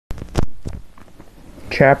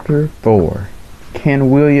Chapter 4.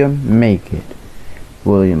 Can William Make It?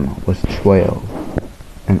 William was 12,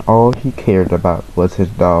 and all he cared about was his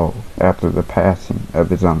dog after the passing of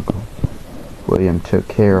his uncle. William took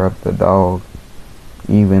care of the dog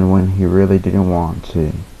even when he really didn't want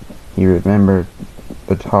to. He remembered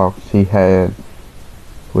the talks he had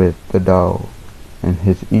with the dog, and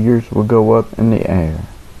his ears would go up in the air.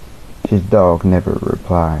 His dog never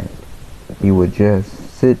replied. He would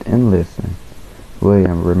just sit and listen.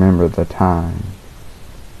 William remembered the time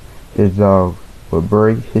his dog would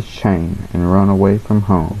break his chain and run away from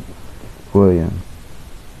home. William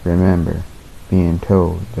remembered being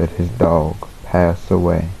told that his dog passed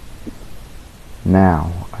away.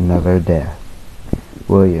 Now another death.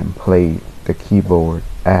 William played the keyboard,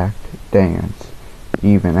 act, dance,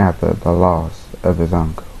 even after the loss of his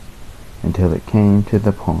uncle, until it came to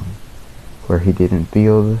the point where he didn't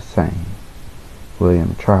feel the same.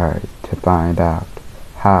 William tried to find out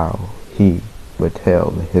how he would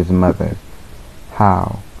tell his mother.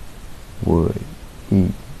 How would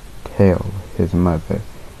he tell his mother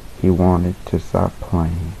he wanted to stop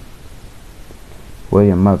playing?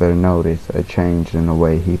 William's mother noticed a change in the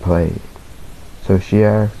way he played, so she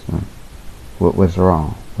asked him what was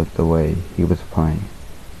wrong with the way he was playing.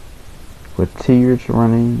 With tears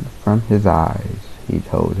running from his eyes, he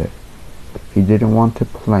told her he didn't want to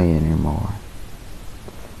play anymore.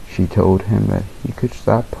 She told him that he could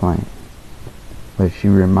stop playing, but she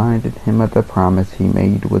reminded him of the promise he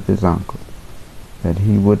made with his uncle, that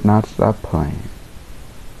he would not stop playing.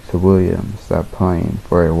 So William stopped playing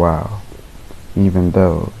for a while, even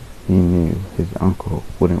though he knew his uncle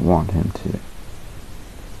wouldn't want him to.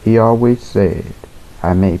 He always said,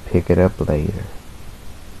 "I may pick it up later."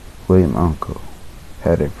 William's uncle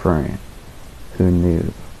had a friend who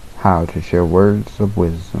knew how to share words of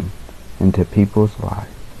wisdom into people's lives,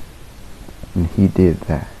 and he did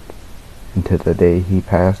that until the day he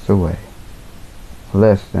passed away,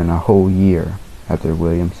 less than a whole year after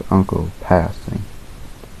William's uncle's passing.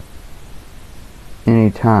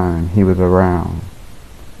 Any time he was around,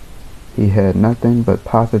 he had nothing but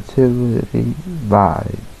positivity,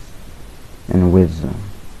 vibes, and wisdom.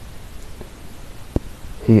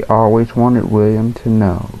 He always wanted William to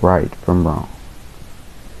know right from wrong.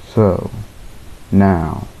 So,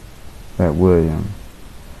 now that William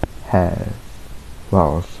has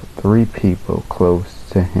lost 3 people close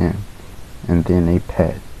to him and then a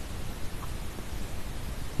pet,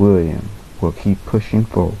 William will keep pushing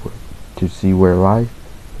forward to see where life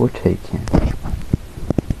will take him.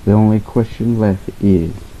 The only question left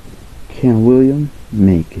is, can William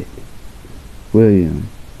make it? William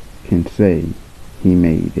can say he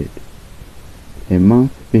made it. A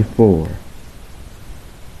month before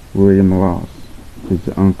William lost his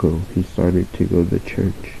uncle, he started to go to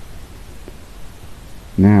church.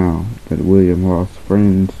 Now that William lost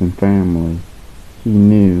friends and family, he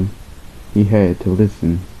knew he had to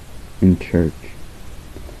listen in church.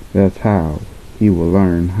 That's how he will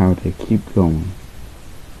learn how to keep going.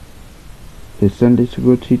 His Sunday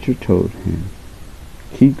school teacher told him,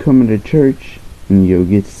 "Keep coming to church and you'll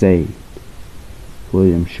get saved."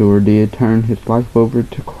 William sure did turn his life over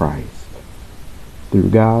to Christ. Through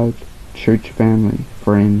God's church family,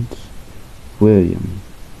 friends, William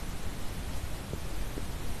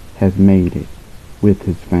has made it with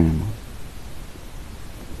his family.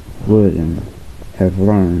 William has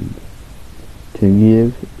learned to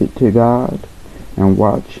give it to God and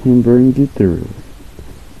watch Him bring you through.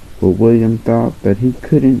 But William thought that he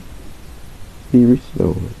couldn't be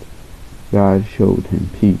restored. God showed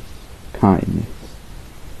him peace, kindness.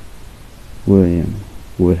 William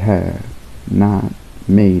would have not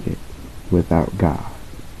made it without God.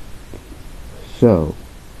 So,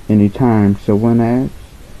 anytime someone asks,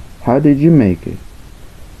 "How did you make it?"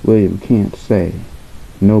 William can't say,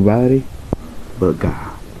 "Nobody but God."